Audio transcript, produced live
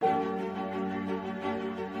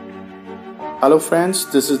Hello friends,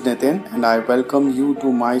 this is Nitin and I welcome you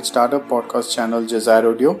to my startup podcast channel Desire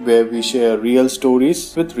Audio, where we share real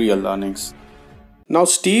stories with real learnings. Now,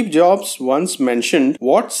 Steve Jobs once mentioned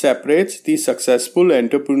what separates the successful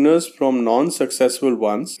entrepreneurs from non-successful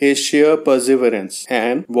ones is sheer perseverance,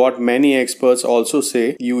 and what many experts also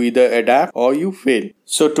say, you either adapt or you fail.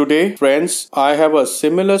 So today, friends, I have a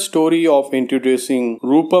similar story of introducing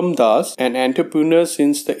Rupam Das, an entrepreneur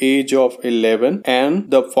since the age of 11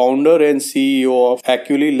 and the founder and CEO of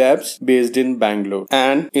Aculi Labs based in Bangalore.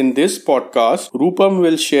 And in this podcast, Rupam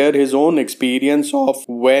will share his own experience of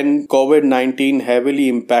when COVID-19 heavily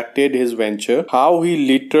impacted his venture, how he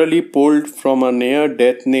literally pulled from a near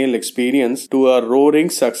death nail experience to a roaring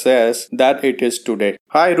success that it is today.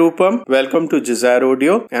 Hi Rupam, welcome to Desire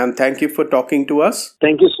Audio and thank you for talking to us.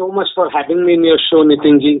 Thank you so much for having me in your show,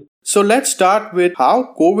 Nitinji. So let's start with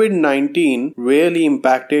how COVID-19 really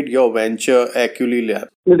impacted your venture Aculi Labs.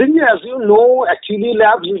 Nitinji, as you know, Aculi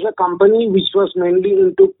Labs is a company which was mainly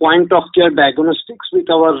into point-of-care diagnostics with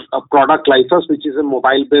our product Lyphus, which is a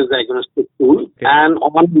mobile-based diagnostic tool. Okay. And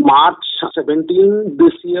on March 17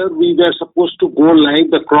 this year, we were supposed to go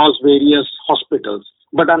live across various hospitals.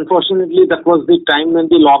 But unfortunately, that was the time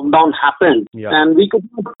when the lockdown happened. And we could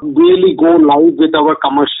not really go live with our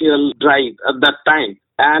commercial drive at that time.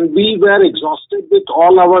 And we were exhausted with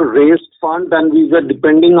all our raised fund, and we were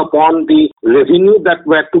depending upon the revenue that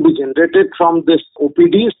were to be generated from this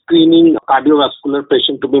OPD screening cardiovascular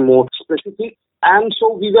patient, to be more specific. And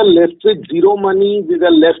so we were left with zero money, we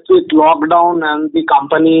were left with lockdown, and the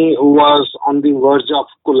company was on the verge of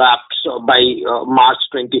collapse by March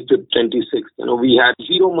 25th, 26th. We had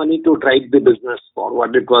zero money to drive the business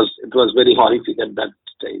forward. It was very horrific at that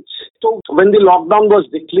stage. So when the lockdown was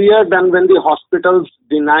declared and when the hospitals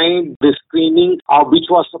denied the screening, which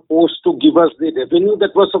was supposed to give us the revenue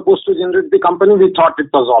that was supposed to generate the company, we thought it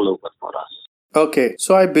was all over for us. Okay,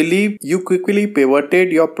 so I believe you quickly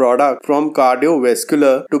pivoted your product from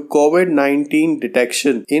cardiovascular to COVID-19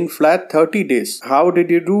 detection in flat 30 days. How did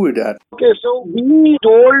you do that? Okay, so we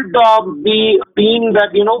told the team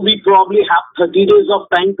that, we probably have 30 days of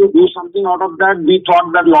time to do something out of that. We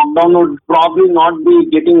thought that lockdown would probably not be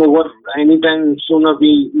getting over anytime sooner.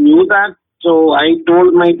 We knew that. So I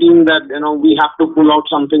told my team that, we have to pull out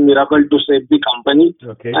something miracle to save the company.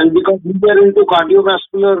 Okay. And because we were into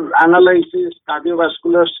cardiovascular analysis,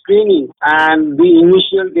 cardiovascular screening, and the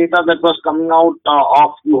initial data that was coming out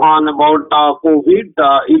of Wuhan about COVID,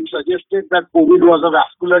 it suggested that COVID was a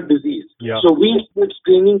vascular disease. Yeah. So we started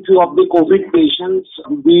screening few of the COVID patients.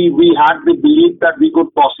 We had the belief that we could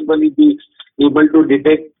possibly be able to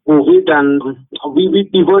detect COVID, and we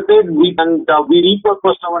pivoted, we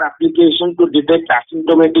repurposed our application to detect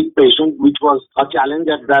asymptomatic patients, which was a challenge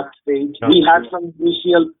at that stage. Okay. We had some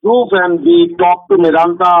initial proof, and we talked to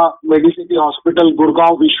Medanta Medicity Hospital,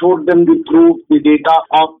 Gurgaon. We showed them the proof, the data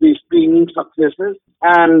of the screening successes,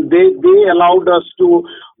 and they allowed us to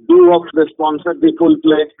sponsor the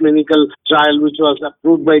full-fledged clinical trial, which was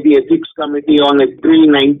approved by the ethics committee on April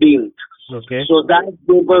 19th. Okay. So that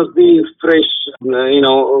gave us the fresh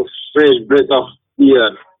breath of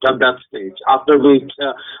air at that stage. After which,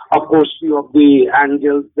 of course, few of the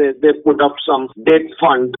angels, they put up some debt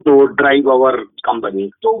fund to drive our company.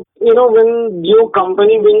 So, when your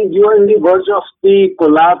company, when you are in the verge of the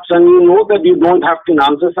collapse and you know that you don't have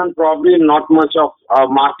finances and probably not much of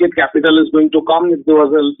market capital is going to come if there was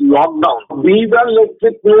a lockdown, we were left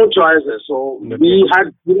with no choices. So we had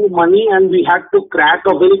no money and we had to crack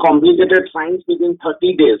a very complicated science within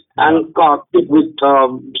 30 days and it with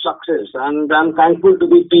success. And I'm thankful to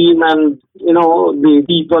the team and the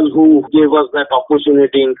people who gave us that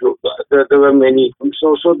opportunity. There were many.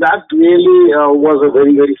 So that really was a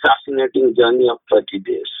very, very fascinating journey of 30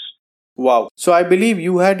 days. Wow. So I believe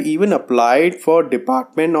you had even applied for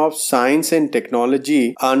Department of Science and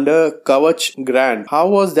Technology under Kavach grant. How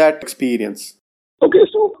was that experience? Okay,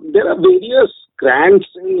 so there are various grants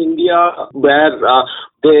in India where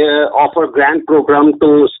they offer grant program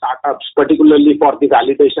to startups, particularly for the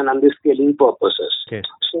validation and the scaling purposes. Okay.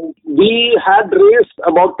 So we had raised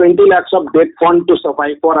about 20 lakhs of debt fund to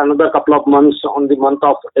survive for another couple of months on the month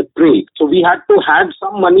of April. So we had to have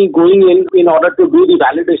some money going in order to do the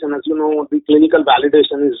validation. As you know, the clinical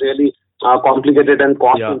validation is really complicated and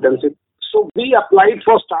cost intensive. So we applied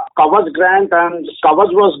for Kavach grant, and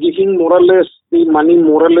Kavach was giving more or less the money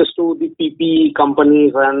to the PPE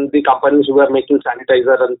companies and the companies who were making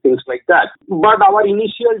sanitizer and things like that. But our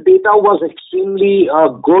initial data was extremely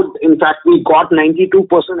good. In fact, we got 92%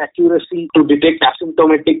 accuracy to detect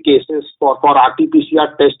asymptomatic cases. For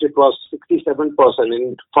RT-PCR test, it was 67%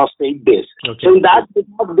 in first 8 days. Okay. So in that,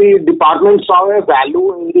 the department saw a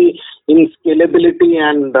value in scalability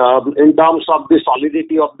and in terms of the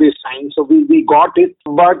solidity of the science. So we got it,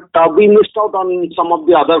 but we missed out on some of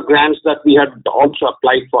the other grants that we had also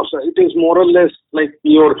applied for. So it is more or less like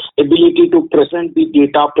your ability to present the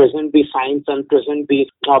data, present the science, and present the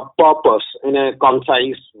purpose in a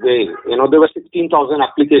concise way. There were 16,000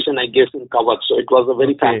 applications, I guess, in covered. So it was a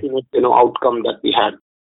very fascinating, outcome that we had.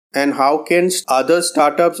 And how can other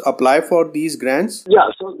startups apply for these grants?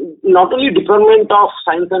 Yeah, so not only Department of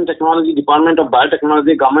Science and Technology, Department of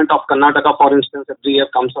Biotechnology, Government of Karnataka, for instance, every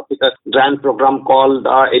year comes up with a grant program called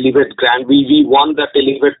Elevate Grant. We won that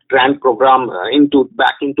Elevate Grant program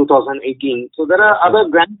back in 2018. So there are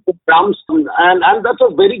other grant programs, and that's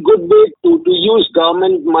a very good way to use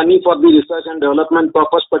government money for the research and development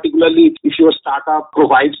purpose, particularly if your startup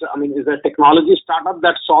is a technology startup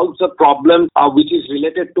that solves a problem which is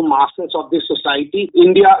related to masses of the society.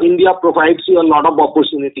 India provides you a lot of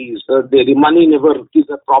opportunities. The money never is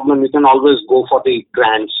a problem. You can always go for the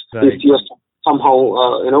grants. Right. If you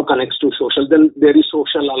somehow connects to social, then there is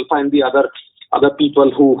Social Alpha and the other people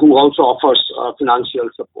who also offers financial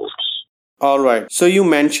support. All right. So you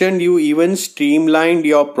mentioned you even streamlined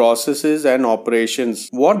your processes and operations.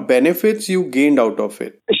 What benefits you gained out of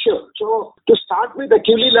it? Sure. So to start with,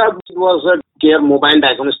 Aculi Lab was a care mobile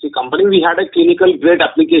diagnostic company. We had a clinical grade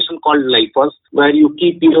application called Lifers, where you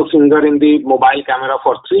keep your finger in the mobile camera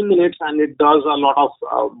for 3 minutes and it does a lot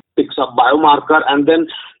of picks up biomarker, and then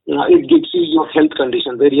it gives you your health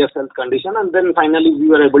condition, various health condition, and then finally we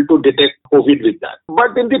were able to detect COVID with that.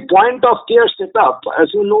 But in the point of care setup, as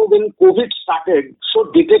you know, when COVID started, so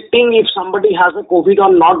detecting if somebody has a COVID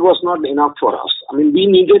or not was not enough for us. We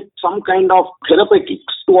needed some kind of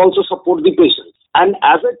therapeutics to also support the patient. And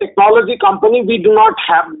as a technology company, we do not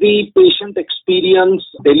have the patient experience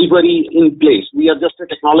delivery in place. We are just a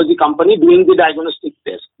technology company doing the diagnostic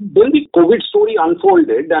test. When the COVID story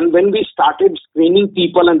unfolded and when we started screening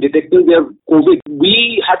people and detecting their COVID,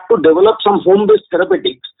 we had to develop some home-based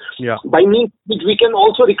therapeutics by means which we can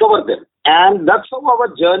also recover them. And that's how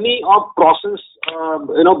our journey of process,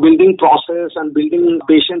 building process and building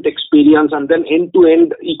patient experience and then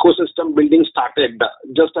end-to-end ecosystem building started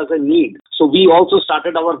just as a need. So we also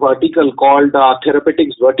started our vertical called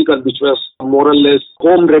therapeutics vertical, which was more or less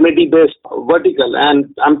home remedy-based vertical.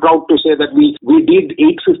 And I'm proud to say that we did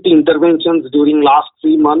 850 interventions during last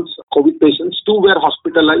 3 months. COVID patients, 2 were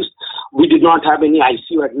hospitalized. We did not have any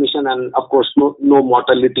ICU admission and of course no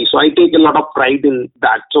mortality. So I take a lot of pride in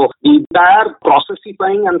that. So the entire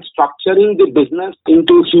processifying and structuring the business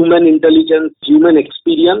into human intelligence, human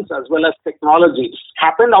experience as well as technology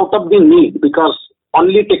happened out of the need, because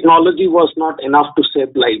only technology was not enough to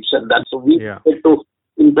save lives, and that's so we had to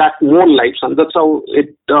impact more lives, and that's how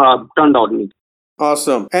it turned out.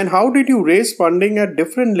 Awesome. And how did you raise funding at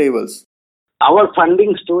different levels? Our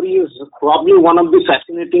funding story is probably one of the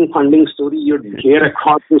fascinating funding stories you'd hear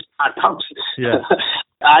across the startups. Yeah.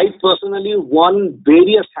 I personally won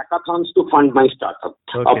various hackathons to fund my startup.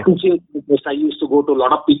 Pitching contests, I used to go to a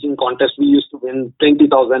lot of pitching contests. We used to win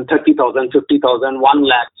 20,000, 30,000, 50,000, 1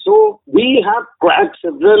 lakh. So we have cracked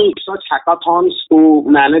several such hackathons to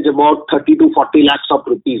manage about 30 to 40 lakhs of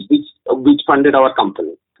rupees, which funded our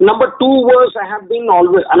company. Number 2 was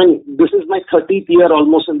this is my 30th year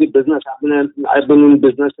almost in the business. I've been in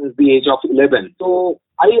business since the age of 11. So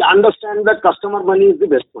I understand that customer money is the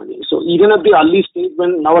best money. So even at the early stage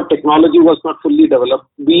when our technology was not fully developed,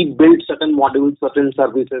 we built certain modules, certain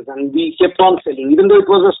services, and we kept on selling. Even though it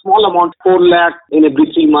was a small amount, 4 lakh in every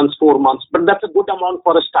 3 months, 4 months, but that's a good amount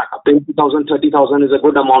for a startup. 20,000, 30,000 is a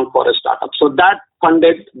good amount for a startup. So that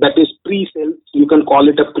funded, that is pre-sale. You can call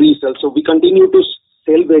it a pre-sale. So we continue to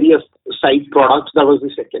sell various side products. That was the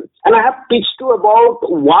second. And I have pitched to about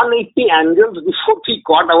 180 angels before we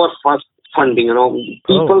got our first funding.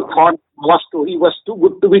 People thought our story was too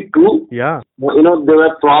good to be true. Yeah. There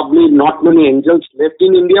were probably not many angels left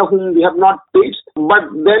in India whom we have not pitched. But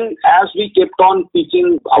then as we kept on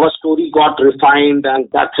pitching, our story got refined and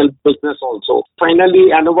that helped business also.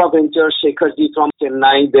 Finally, Anova Ventures, Shekharji from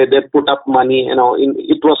Chennai, they put up money.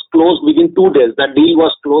 It was closed within 2 days. That deal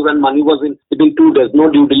was closed and money was in within 2 days. No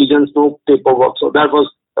due diligence, no paperwork. So that was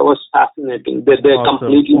fascinating. They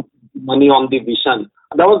completely money on the vision.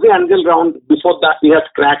 That was the angel round. Before that, we had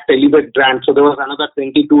cracked Elevate Grant. So there was another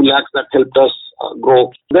 22 lakhs that helped us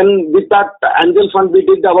grow. Then with that angel fund, we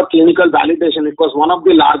did our clinical validation. It was one of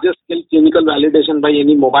the largest scale clinical validation by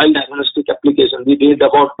any mobile diagnostic application. We did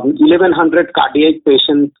about 1,100 cardiac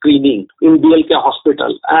patient screening in BLK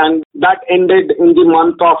Hospital. And that ended in the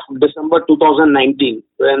month of December 2019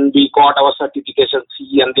 when we got our certification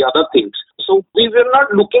C and the other things. So we were not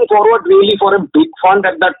looking forward really for a big fund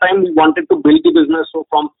at that time. We wanted to build the business. So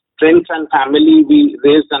from friends and family, we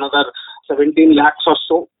raised another 17 lakhs or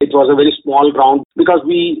so. It was a very small round because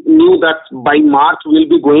we knew that by March we'll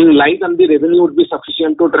be going live and the revenue would be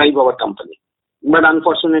sufficient to drive our company. But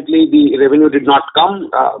unfortunately, the revenue did not come.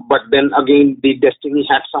 But then again, the destiny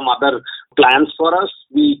had some other plans for us.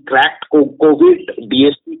 We cracked COVID.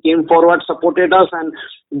 DSP came forward, supported us. And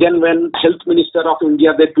then when Health Minister of India,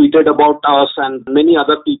 they tweeted about us and many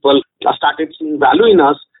other people started seeing value in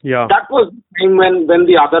us. Yeah. That was the time when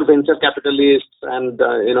the other venture capitalists and,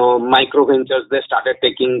 micro ventures, they started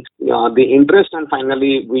taking the interest. And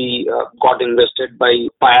finally, we got invested by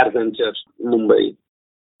Pyre Ventures, Mumbai.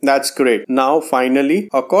 That's great. Now, finally,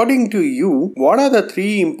 according to you, what are the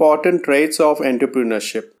 3 important traits of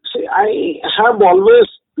entrepreneurship? See, I have always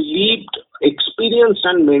believed, experienced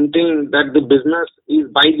and maintained that the business is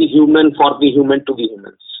by the human, for the human, to the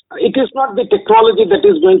humans. It is not the technology that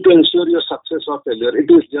is going to ensure your success or failure.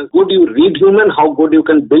 It is just good you read human, how good you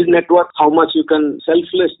can build network, how much you can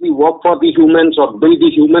selflessly work for the humans or build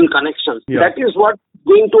the human connections. Yeah. That is what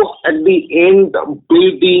going to, at the end,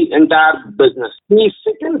 build the entire business. The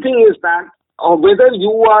second thing is that whether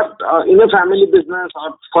you are in a family business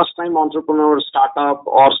or first-time entrepreneur, startup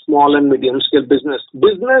or small and medium-scale business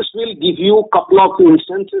will give you a couple of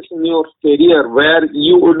instances in your career where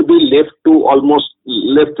you would be left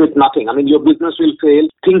with nothing. I mean, your business will fail,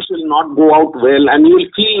 things will not go out well, and you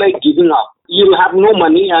will feel like giving up. You will have no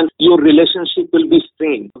money and your relationship will be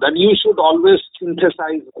strained. That you should always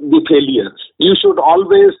synthesize the failure. You should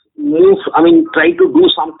always try to do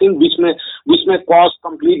something which may cause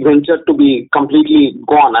complete venture to be completely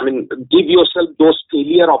gone. I mean, give yourself those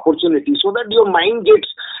failure opportunities so that your mind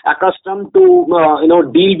gets accustomed to,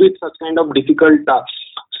 deal with such kind of difficult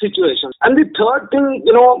situations. And the third thing,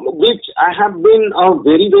 which I have been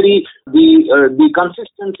the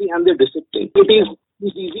consistency and the discipline.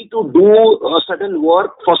 It's easy to do certain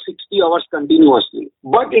work for 60 hours continuously,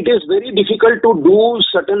 but it is very difficult to do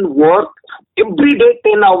certain work every day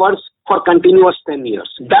 10 hours for continuous 10 years.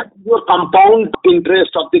 That your compound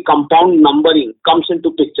interest of the compound numbering comes into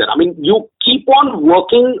picture. I mean, you keep on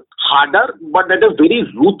working harder, but at a very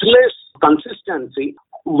ruthless consistency,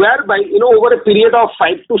 whereby, over a period of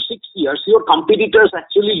 5 to 6 years, your competitors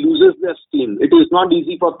actually loses their steam. It is not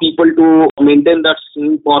easy for people to maintain that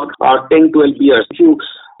steam for 10, 12 years. If you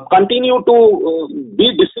continue to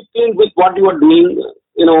be disciplined with what you are doing,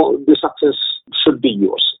 the success should be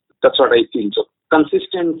yours. That's what I feel. So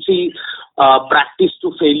consistency, practice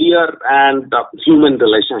to failure, and human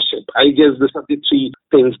relationship. I guess these are the 3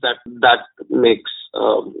 things that makes,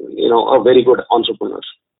 a very good entrepreneur.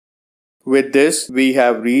 With this, we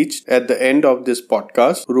have reached at the end of this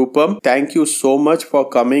podcast. Rupam, thank you so much for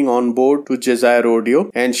coming on board to Jezire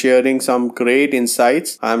Audio and sharing some great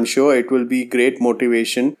insights. I'm sure it will be great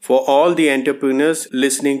motivation for all the entrepreneurs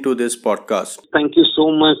listening to this podcast. Thank you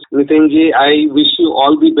so much, Nitinji. I wish you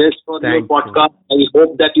all the best for your podcast. I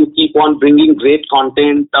hope that you keep on bringing great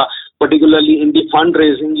content. Particularly in the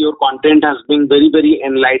fundraising, your content has been very, very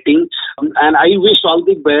enlightening. And I wish all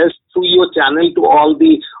the best through your channel to all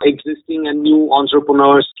the existing and new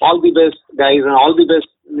entrepreneurs. All the best, guys, and all the best,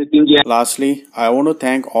 Nitinji. Lastly, I want to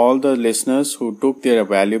thank all the listeners who took their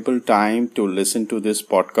valuable time to listen to this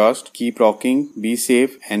podcast. Keep rocking, be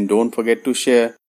safe, and don't forget to share.